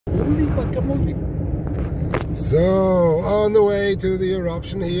Holy guacamole. So, on the way to the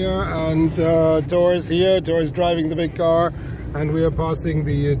eruption here, and Thor's here. Thor's driving the big car, and we are passing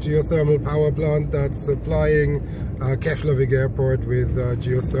the geothermal power plant that's supplying Keflavik Airport with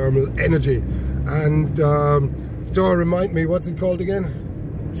geothermal energy. And Thor, remind me, what's it called again?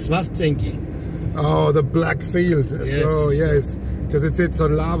 Svartsengi. Oh, the black field. Yes. So, yes, because it sits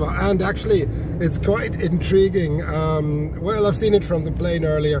on lava. And actually, it's quite intriguing. Well, I've seen it from the plane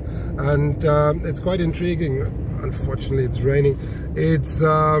earlier, and it's quite intriguing. Unfortunately, it's raining. It's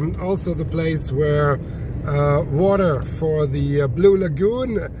also the place where water for the Blue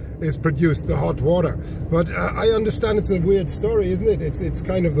Lagoon is produced, the hot water. But I understand it's a weird story, isn't it? It's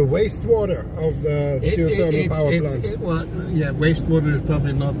kind of the wastewater of the geothermal power plant. Well, yeah, wastewater is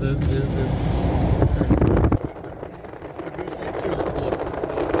probably not the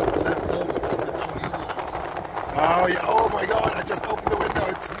Oh, yeah. Oh my God, I just opened the window.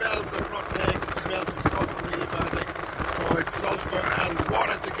 It smells of rotten eggs. It smells of sulfur really badly. So it's sulfur and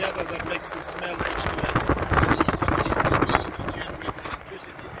water together that makes the smell extra nasty.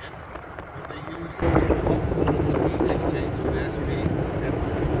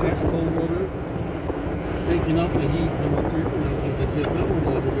 Taking up the heat from the geothermal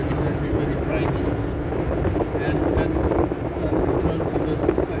water, which is actually very briny, and then returned to the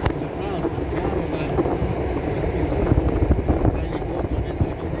back to the plant. And part of that briny water is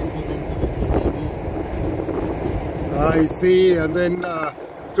actually put into the lagoon. I see, and then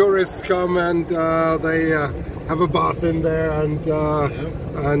tourists come and they have a bath in there, and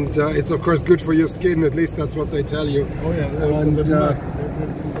it's of course good for your skin. At least that's what they tell you. Oh yeah, and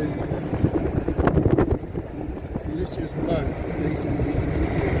delicious mud, basically,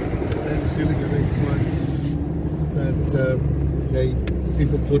 and silicate mud that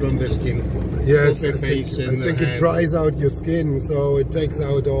people put on their skin. yes, their face I think it dries out your skin, so it takes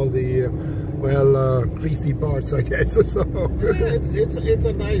out all the greasy parts, I guess. So it's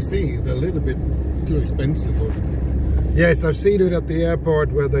a nice thing. It's a little bit too expensive for it. yes, I've seen it at the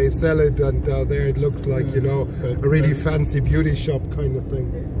airport where they sell it, and there it looks like, you know, a really fancy beauty shop kind of thing.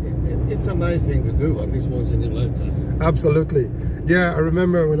 It's a nice thing to do, at least once in your lifetime. Absolutely. Yeah, I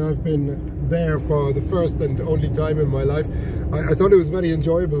remember when I've been there for the first and only time in my life, I thought it was very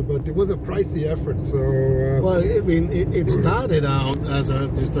enjoyable, but it was a pricey effort. So well, I mean, it started out as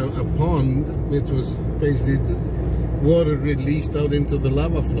just a pond, which was basically water released out into the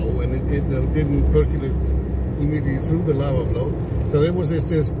lava flow, and it didn't percolate immediately through the lava flow. So there was this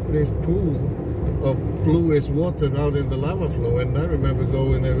pool of bluish water out in the lava flow, and I remember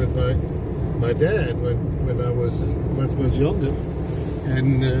going there with my dad when I was much younger,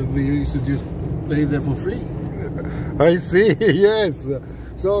 and we used to just play there for free. I see. Yes.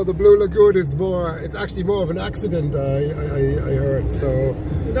 So the Blue Lagoon is it's actually more of an accident, I heard. So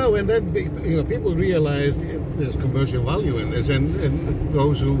no, and then people realized there's commercial value in this, and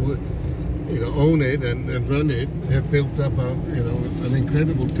those who own it and run it have built up an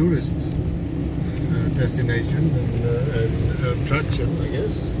incredible tourist destination and attraction, I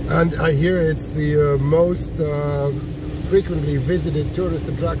guess. And I hear it's the most frequently visited tourist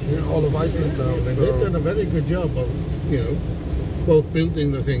attraction in all of Iceland now. And they've done a very good job of, both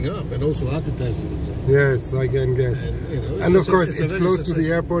building the thing up and also advertising it. Yes, I can guess. And of course, it's close to the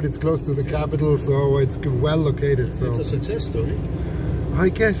airport, it's close to the capital, so it's well located. So it's a success story. I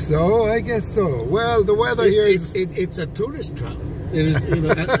guess so. Well, the weather here is... It's a tourist trap. It is,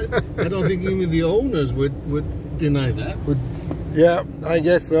 I don't think even the owners would deny that. Yeah, I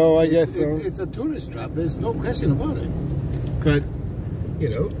guess so. It's a tourist trap. There's no question about it. But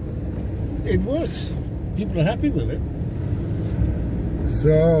it works. People are happy with it.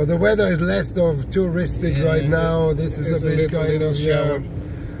 So the weather is less of touristic right now. This is a bit kind of shower.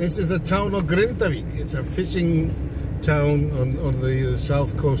 This is the town of Grindavik. It's a fishing town on the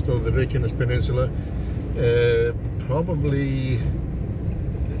south coast of the Reykjanes Peninsula. Probably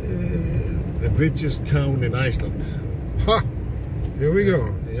the richest town in Iceland. Ha! Here we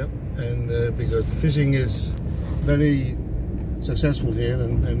go. Yep, and because fishing is very successful here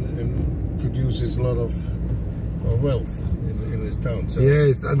and produces a lot of wealth in this town. So.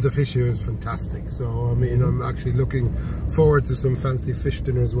 Yes, and the fish here is fantastic. So I mean, I'm actually looking forward to some fancy fish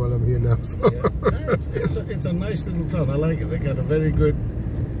dinners while I'm here now. So. Yeah, it's a nice little town. I like it. They got a very good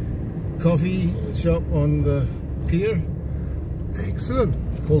coffee shop on the pier. Excellent.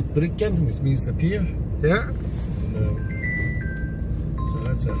 Called Bryggan, which means the pier. Yeah. So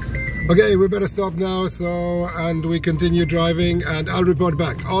that's it. Okay, we better stop now. And we continue driving, and I'll report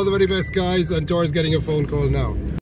back. All the very best, guys. And Thor's getting a phone call now.